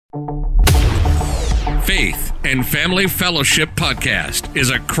Faith and Family Fellowship Podcast is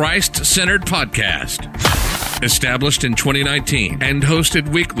a Christ-centered podcast. Established in 2019 and hosted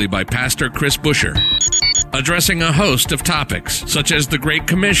weekly by Pastor Chris Busher. Addressing a host of topics such as the Great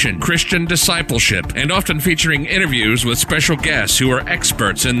Commission, Christian discipleship, and often featuring interviews with special guests who are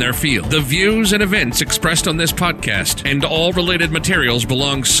experts in their field. The views and events expressed on this podcast and all related materials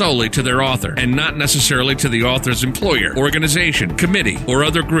belong solely to their author and not necessarily to the author's employer, organization, committee, or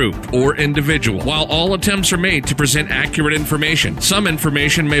other group or individual. While all attempts are made to present accurate information, some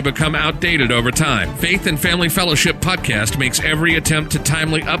information may become outdated over time. Faith and Family Fellowship Podcast makes every attempt to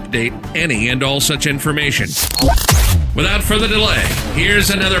timely update any and all such information. Without further delay,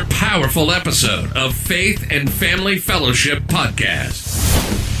 here's another powerful episode of Faith and Family Fellowship Podcast.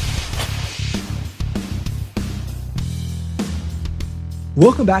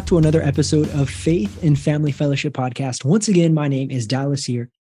 Welcome back to another episode of Faith and Family Fellowship Podcast. Once again, my name is Dallas here.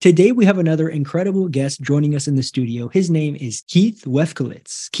 Today, we have another incredible guest joining us in the studio. His name is Keith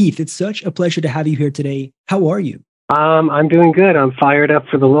Wefkowitz. Keith, it's such a pleasure to have you here today. How are you? I'm doing good. I'm fired up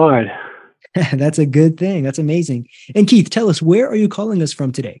for the Lord. That's a good thing. That's amazing. And Keith, tell us, where are you calling us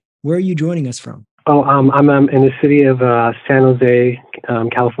from today? Where are you joining us from? I'm in the city of San Jose,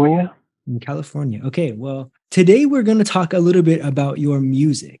 California. In California. Okay, well, today we're going to talk a little bit about your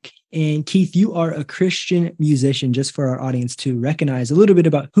music. And Keith, you are a Christian musician, just for our audience to recognize a little bit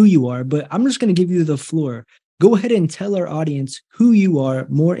about who you are. But I'm just going to give you the floor. Go ahead and tell our audience who you are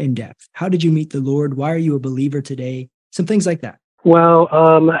more in depth. How did you meet the Lord? Why are you a believer today? Some things like that. Well,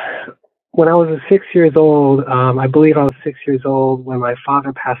 when I was 6 years old, I believe I was 6 years old when my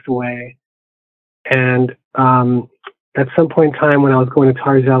father passed away. And at some point in time when I was going to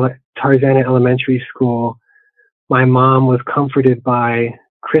Tarzana Elementary School, my mom was comforted by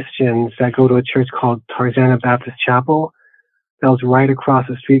Christians that go to a church called Tarzana Baptist Chapel that was right across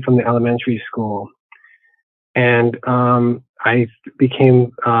the street from the elementary school. And I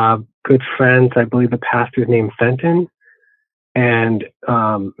became good friends. I believe the pastor's named Fenton. And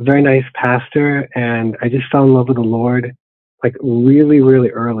very nice pastor, and I just fell in love with the Lord like really, really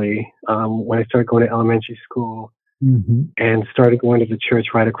early when I started going to elementary school and started going to the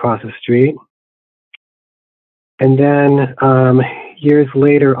church right across the street. And then years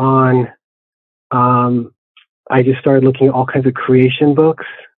later on, I just started looking at all kinds of creation books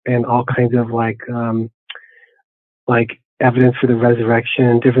and all kinds of like evidence for the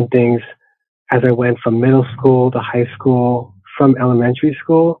resurrection, different things as I went from middle school to high school, from elementary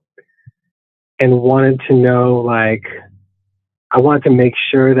school, and wanted to know, I wanted to make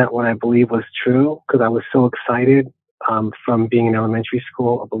sure that what I believed was true, because I was so excited from being in elementary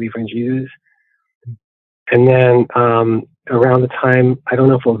school, a believer in Jesus. And then around the time, I don't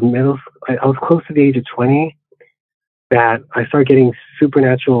know if it was I was close to the age of 20, that I started getting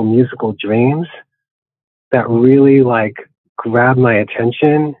supernatural musical dreams that really grabbed my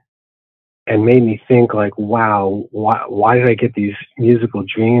attention and made me think wow, why did I get these musical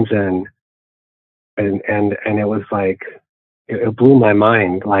dreams? And it was it blew my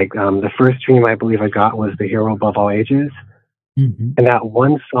mind. The first dream I believe I got was The Hero Above All Ages. And that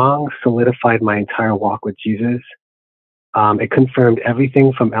one song solidified my entire walk with Jesus. It confirmed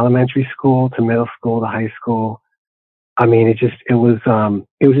everything from elementary school to middle school to high school. I mean, it was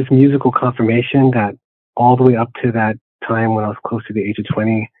just musical confirmation that all the way up to that time when I was close to the age of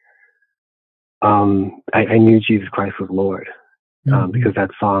 20, I knew Jesus Christ was Lord because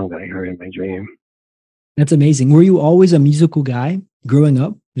that song that I heard in my dream. That's amazing. Were you always a musical guy growing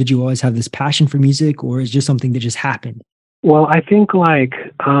up? Did you always have this passion for music, or is it just something that just happened? Well, I think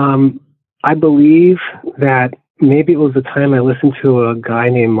I believe that maybe it was the time I listened to a guy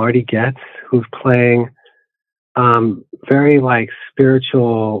named Marty Goetz who's playing very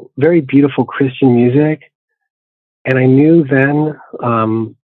spiritual, very beautiful Christian music. And I knew then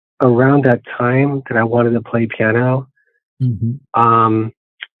around that time that I wanted to play piano.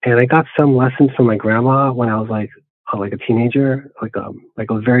 And I got some lessons from my grandma when I was a teenager, I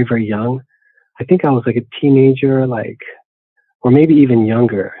was very, very young. I think I was a teenager, or maybe even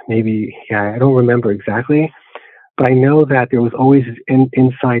younger. Maybe, I don't remember exactly. But I know that there was always this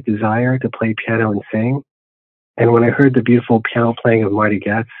inside desire to play piano and sing. And when I heard the beautiful piano playing of Marty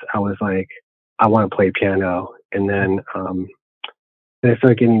Goetz, I was I want to play piano. And then I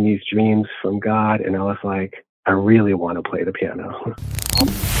started getting these dreams from God, and I was I really want to play the piano.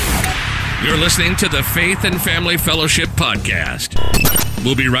 You're listening to the Faith and Family Fellowship Podcast.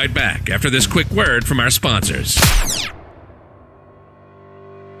 We'll be right back after this quick word from our sponsors.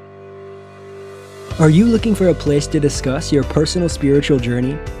 Are you looking for a place to discuss your personal spiritual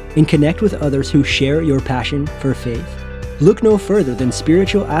journey and connect with others who share your passion for faith? look no further than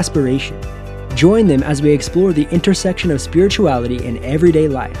Spiritual Aspiration. Join them as we explore the intersection of spirituality and everyday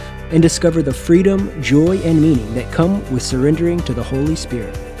life and discover the freedom, joy, and meaning that come with surrendering to the Holy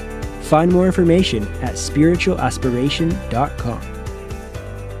Spirit. Find more information at spiritualaspiration.com.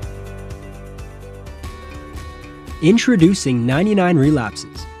 Introducing 99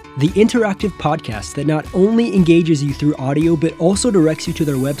 Relapses, the interactive podcast that not only engages you through audio but also directs you to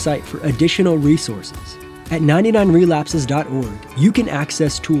their website for additional resources. At 99relapses.org, you can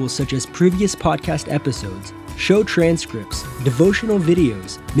access tools such as previous podcast episodes, show transcripts, devotional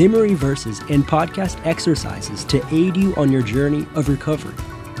videos, memory verses, and podcast exercises to aid you on your journey of recovery.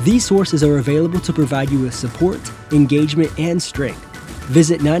 These sources are available to provide you with support, engagement, and strength.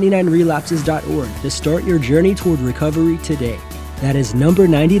 Visit 99relapses.org to start your journey toward recovery today. That is number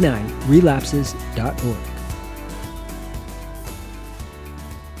 99relapses.org.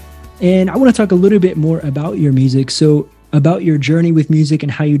 And I want to talk a little bit more about your music. So about your journey with music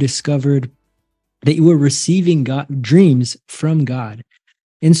and how you discovered that you were receiving dreams from God.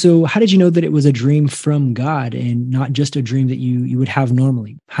 And so how did you know that it was a dream from God and not just a dream that you would have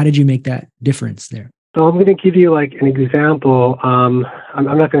normally? How did you make that difference there? So I'm going to give you like an example. I'm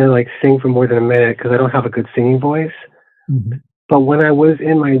not going to like sing for more than a minute because I don't have a good singing voice. Mm-hmm. But when I was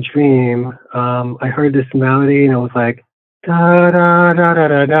in my dream, I heard this melody and it was like da da da da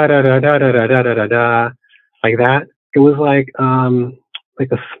da da da da da da da da da da, like that. It was like a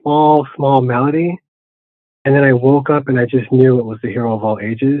small melody, and then I woke up and I just knew it was the hero of all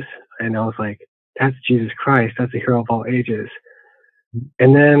ages, and I was like, "That's Jesus Christ. That's the hero of all ages."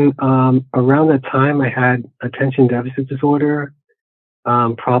 And then around that time, I had attention deficit disorder,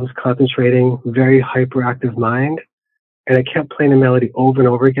 problems concentrating, very hyperactive mind. And I kept playing the melody over and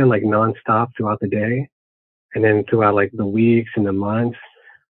over again, like nonstop throughout the day. And then throughout like the weeks and the months.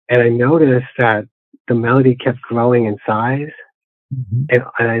 And I noticed that the melody kept growing in size. Mm-hmm.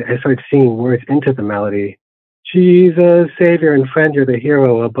 And I started singing words into the melody. Jesus, Savior and friend, you're the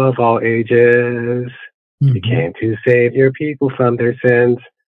hero above all ages. Mm-hmm. You came to save your people from their sins.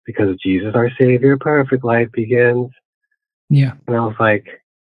 Because of Jesus, our Savior, perfect life begins. Yeah. And I was like,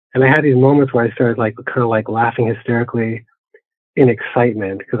 and I had these moments where I started like kind of like laughing hysterically in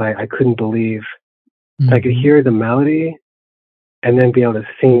excitement because I couldn't believe I could hear the melody and then be able to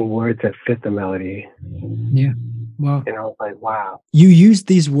sing words that fit the melody. Yeah. Wow. And I was like, wow. You used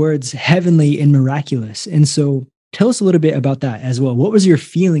these words heavenly and miraculous. And so tell us a little bit about that as well. What was your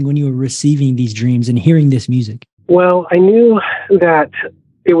feeling when you were receiving these dreams and hearing this music? Well, I knew that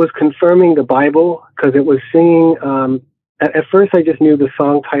it was confirming the Bible because it was singing. At first, I just knew the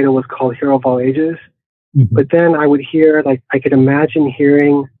song title was called Hero of All Ages. Mm-hmm. But then I would hear, like, I could imagine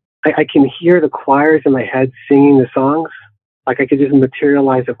hearing, I can hear the choirs in my head singing the songs. Like, I could just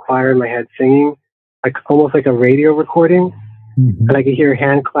materialize a choir in my head singing, like almost like a radio recording. Mm-hmm. And I could hear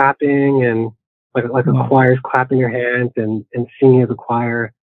hand clapping and like a choir's clapping their hands and singing as a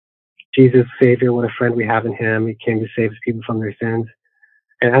choir. Jesus, Savior, what a friend we have in him. He came to save his people from their sins.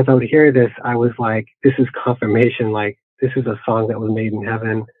 And as I would hear this, I was like, this is confirmation. Like, this is a song that was made in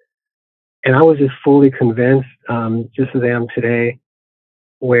heaven. And I was just fully convinced, just as I am today,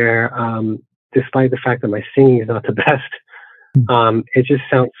 where despite the fact that my singing is not the best, it just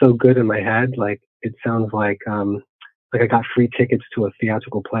sounds so good in my head. Like, it sounds like I got free tickets to a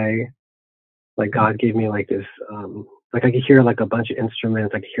theatrical play. Like, God gave me like this, like I could hear like a bunch of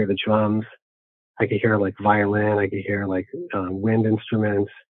instruments. I could hear the drums. I could hear like violin. I could hear like wind instruments.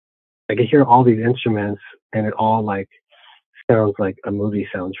 I could hear all these instruments, and it all like sounds like a movie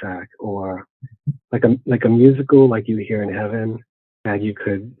soundtrack or like a musical like you hear in heaven that you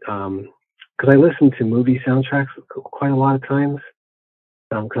could because I listen to movie soundtracks quite a lot of times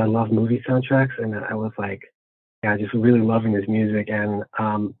because I love movie soundtracks, and I was like, yeah, just really loving this music. And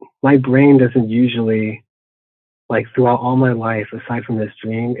my brain doesn't usually, like, throughout all my life, aside from this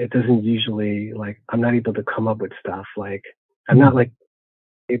dream, it doesn't usually, like, I'm not able to come up with stuff. Like, I'm not like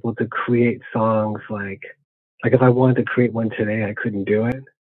able to create songs like if I wanted to create one today, I couldn't do it.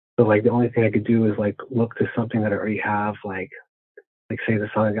 So like the only thing I could do is like look to something that I already have, like say the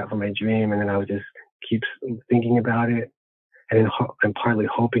song I got from my dream, and then I would just keep thinking about it, and then I'm partly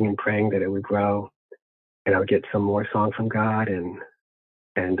hoping and praying that it would grow, and I would get some more songs from God, and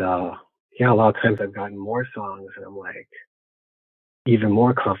yeah, a lot of times I've gotten more songs, and I'm like, even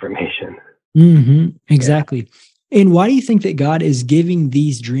more confirmation. Mm-hmm. Exactly. Yeah. And why do you think that God is giving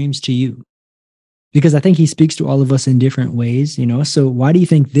these dreams to you? Because I think he speaks to all of us in different ways, you know? So why do you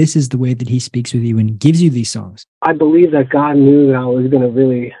think this is the way that he speaks with you and gives you these songs? I believe that God knew that I was going to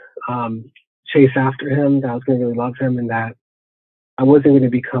really chase after him, that I was going to really love him, and that I wasn't going to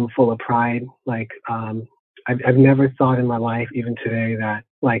become full of pride. Like, I've never thought in my life, even today, that,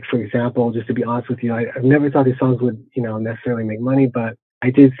 like, for example, just to be honest with you, I've never thought these songs would, necessarily make money, but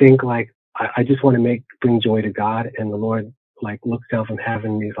I did think, like, I just want to bring joy to God, and the Lord, like, looks down from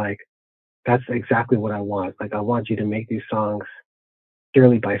heaven and he's like, that's exactly what I want. Like, I want you to make these songs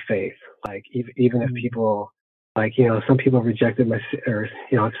purely by faith. Like, even if people, like, some people rejected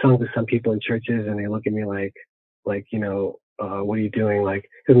I've sung to some people in churches and they look at me like, what are you doing? Like,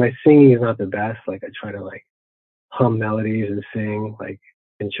 because my singing is not the best. Like, I try to, like, hum melodies and sing, like,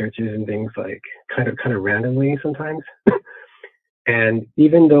 in churches and things, like, kind of randomly sometimes. And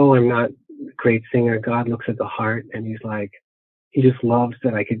even though I'm not a great singer, God looks at the heart and he's like, he just loves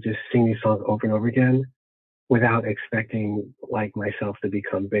that I could just sing these songs over and over again without expecting, like, myself to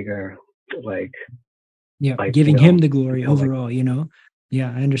become bigger, like, Yeah, giving him the glory overall,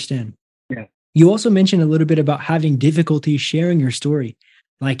 Yeah, I understand. Yeah. You also mentioned a little bit about having difficulty sharing your story,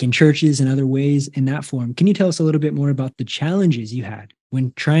 like in churches and other ways in that form. Can you tell us a little bit more about the challenges you had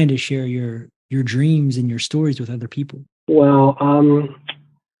when trying to share your dreams and your stories with other people? Well,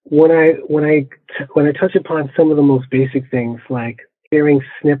 when I touch upon some of the most basic things, like hearing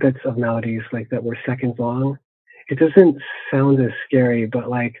snippets of melodies like that were seconds long, it doesn't sound as scary. But,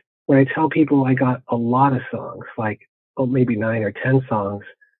 like, when I tell people I got a lot of songs, like, maybe 9 or 10 songs,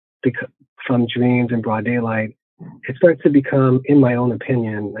 from Dreams and Broad Daylight, it starts to become, in my own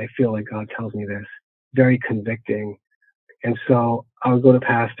opinion, I feel like God tells me this, very convicting. And so I would go to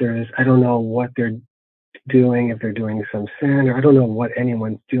pastors. I don't know what they're doing, if they're doing some sin, or I don't know what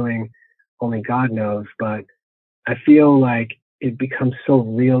anyone's doing. Only God knows. But I feel like it becomes so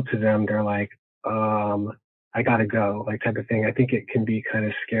real to them. They're like, I gotta go, like, type of thing. I think it can be kind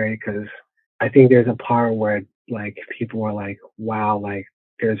of scary because I think there's a part where, like, people are like, wow, like,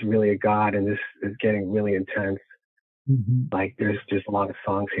 there's really a God and this is getting really intense. Mm-hmm. Like, there's just a lot of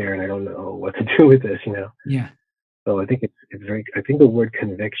songs here and I don't know what to do with this, Yeah. So I think I think the word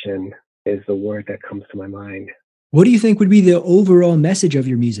conviction is the word that comes to my mind. What do you think would be the overall message of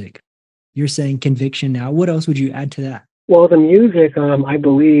your music? You're saying conviction now. What else would you add to that? Well, the music, I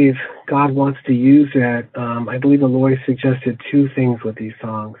believe God wants to use it. I believe the Lord suggested 2 things with these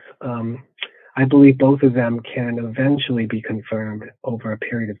songs. I believe both of them can eventually be confirmed over a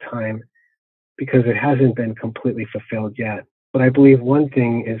period of time because it hasn't been completely fulfilled yet. But I believe one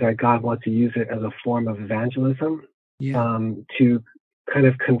thing is that God wants to use it as a form of evangelism, to kind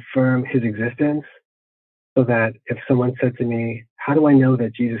of confirm his existence, so that if someone said to me, how do I know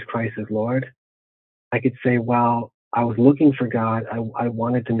that Jesus Christ is Lord? I could say, well, I was looking for God. I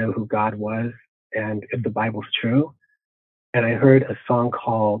wanted to know who God was and if the Bible's true. And I heard a song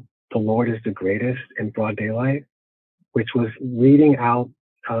called The Lord is the Greatest in Broad Daylight, which was reading out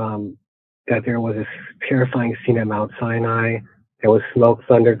that there was this terrifying scene at Mount Sinai. There was smoke,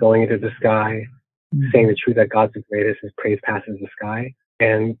 thunder going into the sky, saying the truth that God's the greatest, his praise passes the sky.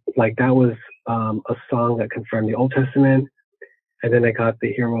 And, like, that was a song that confirmed the Old Testament. And then I got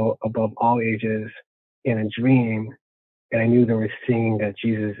the hero above all ages in a dream. And I knew they were singing that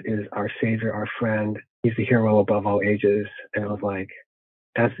Jesus is our Savior, our friend. He's the hero above all ages. And I was like,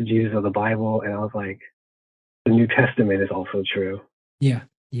 that's the Jesus of the Bible. And I was like, the New Testament is also true. Yeah.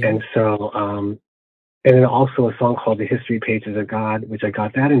 And so, and then also a song called The History Pages of God, which I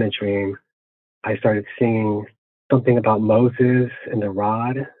got that in a dream. I started singing something about Moses and the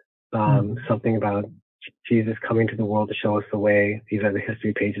rod, something about Jesus coming to the world to show us the way. These are the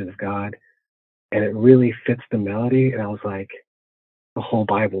history pages of God. And it really fits the melody. And I was like, the whole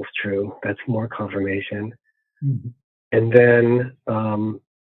Bible's true. That's more confirmation. Mm-hmm. And then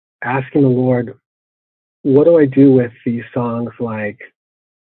asking the Lord, what do I do with these songs? Like,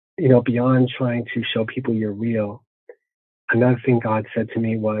 beyond trying to show people you're real, another thing God said to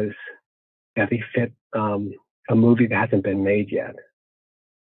me was that they fit a movie that hasn't been made yet.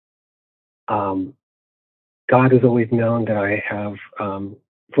 God has always known that I have,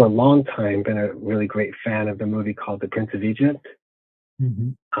 for a long time, been a really great fan of the movie called The Prince of Egypt.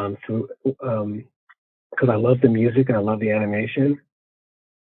 Because I love the music and I love the animation,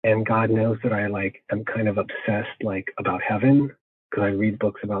 and God knows that I am kind of obsessed about heaven, because I read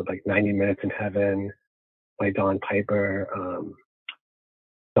books about 90 Minutes in Heaven by Don Piper,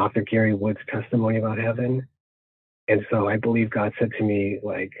 Dr. Gary Wood's testimony about heaven. And so I believe God said to me,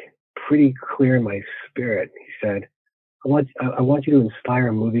 pretty clear in my spirit, he said, I want you to inspire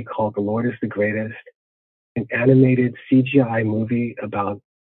a movie called The Lord is the Greatest, an animated CGI movie about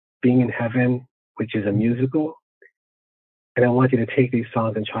being in heaven, which is a musical. And I want you to take these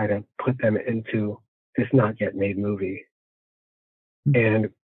songs and try to put them into this not yet made movie. And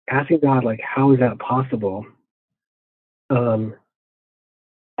asking God, how is that possible?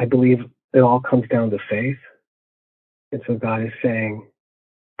 I believe it all comes down to faith. And so God is saying,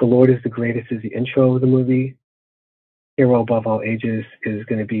 the Lord is the greatest is the intro of the movie. Hero Above All Ages is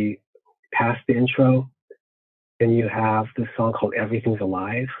going to be past the intro. Then you have this song called Everything's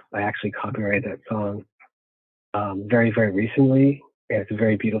Alive. I actually copyrighted that song very, very recently. And it's a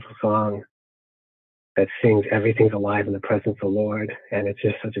very beautiful song that sings everything's alive in the presence of the Lord. And it's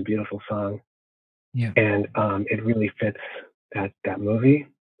just such a beautiful song. Yeah. And it really fits that movie.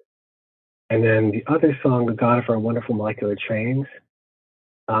 And then the other song, The God of Our Wonderful Molecular Trains,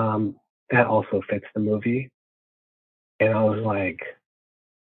 that also fits the movie. And I was like,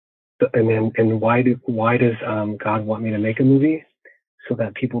 why does God want me to make a movie? So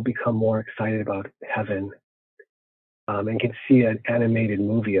that people become more excited about heaven, and can see an animated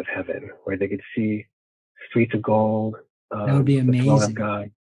movie of heaven where they could see streets of gold, That would be the throne of amazing.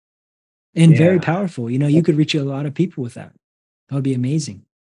 God. And Yeah. very powerful. You could reach a lot of people with that. That would be amazing.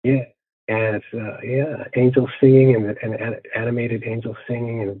 Yeah. And it's angels singing and animated angels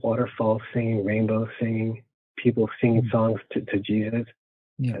singing and waterfalls singing, rainbows singing, people singing songs to Jesus.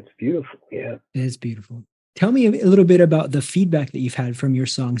 Yeah. That's beautiful. Yeah. It is beautiful. Tell me a little bit about the feedback that you've had from your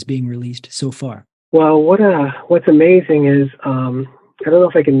songs being released so far. Well, what's amazing is I don't know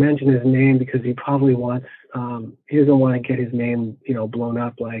if I can mention his name because he probably wants he doesn't want to get his name blown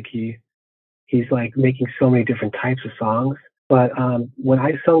up, like he's like making so many different types of songs. But when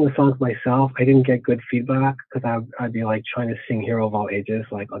I sung the songs myself, I didn't get good feedback because I'd be like trying to sing Hero of All Ages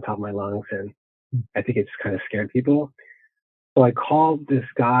like on top of my lungs, and I think it's kind of scared people. So I called this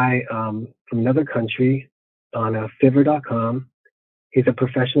guy from another country on Fiverr.com. He's a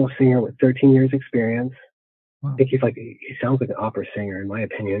professional singer with 13 years experience. Wow. I think he sounds like an opera singer in my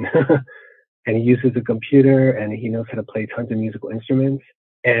opinion. And he uses a computer and he knows how to play tons of musical instruments.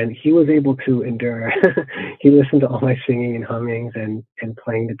 And he was able to endure. He listened to all my singing and hummings and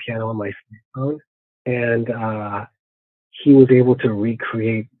playing the piano on my phone. And he was able to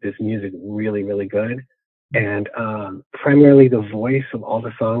recreate this music really, really good. And primarily the voice of all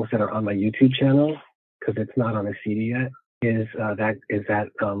the songs that are on my YouTube channel, because it's not on a CD yet, is that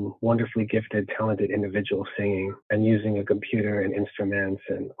wonderfully gifted, talented individual singing and using a computer and instruments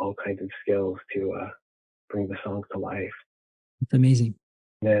and all kinds of skills to bring the songs to life. It's amazing.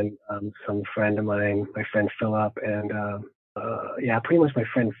 And then some friend of mine, my friend Philip, and pretty much my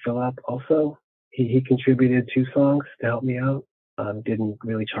friend Philip also, he contributed 2 songs to help me out. Didn't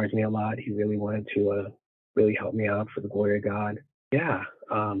really charge me a lot. He really wanted to really help me out for the glory of God. Yeah.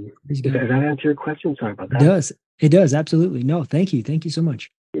 Does that answer your question? Sorry about that. It does. Absolutely. No, thank you. Thank you so much.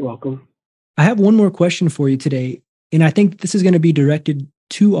 You're welcome. I have one more question for you today, and I think this is going to be directed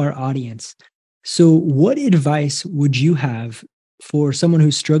to our audience. So what advice would you have for someone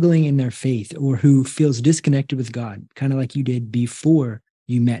who's struggling in their faith or who feels disconnected with God, kind of like you did before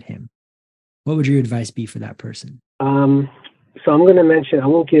you met him? What would your advice be for that person? So I'm going to mention, I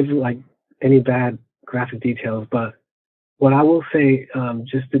won't give like any bad graphic details, but what I will say,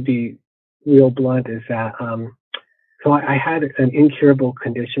 just to be real blunt, is that so I had an incurable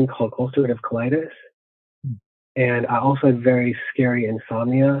condition called ulcerative colitis. And I also had very scary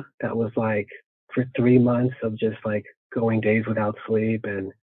insomnia that was like for 3 months of just like going days without sleep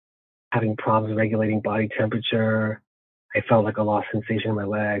and having problems regulating body temperature. I felt like a lost sensation in my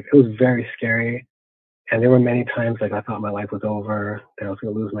leg. It was very scary. And there were many times like I thought my life was over, that I was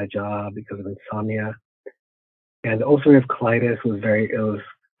going to lose my job because of insomnia. And the ulcerative colitis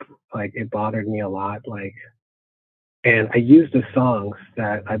it bothered me a lot. And I used the songs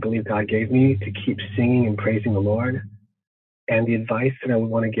that I believe God gave me to keep singing and praising the Lord. And the advice that I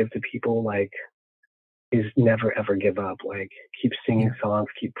would want to give to people, is never, ever give up. Keep singing songs,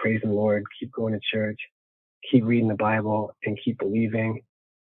 keep praising the Lord, keep going to church, keep reading the Bible, and keep believing,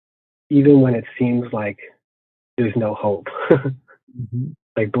 even when it seems like there's no hope.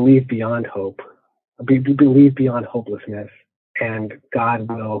 Believe beyond hope. Believe beyond hopelessness. And God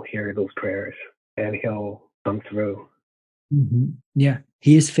will hear those prayers, and he'll come through. Yeah,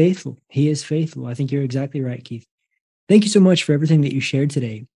 he is faithful. He is faithful. I think you're exactly right, Keith. Thank you so much for everything that you shared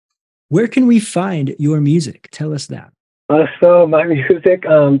today. Where can we find your music? Tell us that. So my music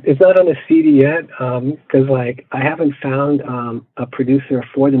is not on a CD yet because I haven't found a producer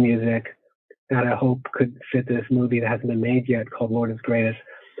for the music that I hope could fit this movie that hasn't been made yet called Lord is Greatest.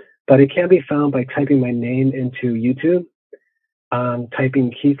 But it can be found by typing my name into YouTube,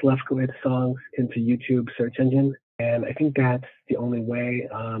 typing Keith Lefkowitz songs into YouTube search engine. And I think that's the only way.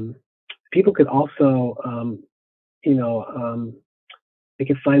 People could also, they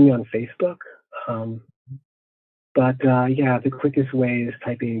can find me on Facebook. The quickest way is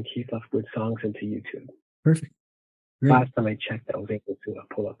typing Keith Lefkowitz songs into YouTube. Perfect. Great. Last time I checked, I was able to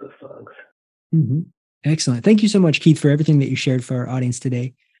pull up the songs. Excellent. Thank you so much, Keith, for everything that you shared for our audience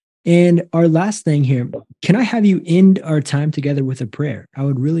today. And our last thing here, can I have you end our time together with a prayer? I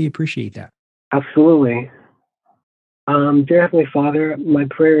would really appreciate that. Absolutely. Dear Heavenly Father, my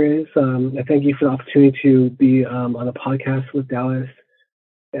prayer is, I thank you for the opportunity to be on a podcast with Dallas,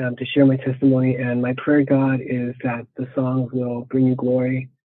 to share my testimony. And my prayer, God, is that the songs will bring you glory,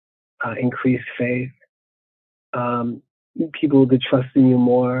 increase faith, people to trust in you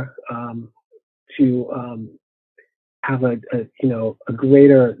more, to have a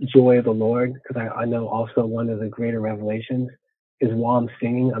greater joy of the Lord, because I know also one of the greater revelations is while I'm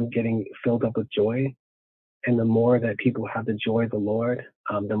singing, I'm getting filled up with joy. And the more that people have the joy of the Lord,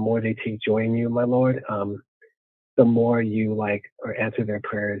 the more they take joy in you, my Lord, the more you or answer their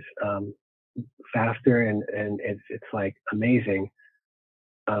prayers faster, and it's like amazing.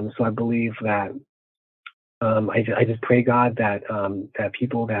 So I believe that I just pray, God, that that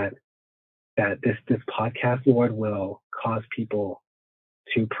people that this podcast, Lord, will cause people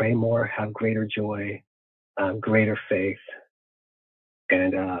to pray more, have greater joy, greater faith.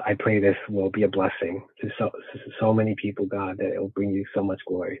 And I pray this will be a blessing to so many people, God, that it will bring you so much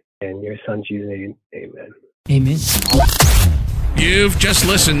glory. In your Son, Jesus' name, amen. Amen. You've just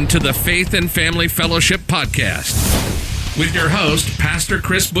listened to the Faith and Family Fellowship Podcast with your host, Pastor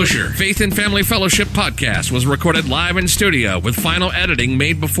Chris Busher. Faith and Family Fellowship Podcast was recorded live in studio with final editing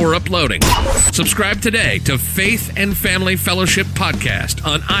made before uploading. Subscribe today to Faith and Family Fellowship Podcast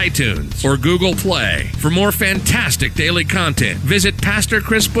on iTunes or Google Play. For more fantastic daily content, visit Pastor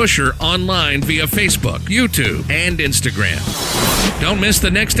Chris Busher online via Facebook, YouTube, and Instagram. Don't miss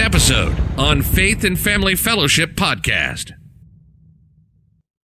the next episode on Faith and Family Fellowship Podcast.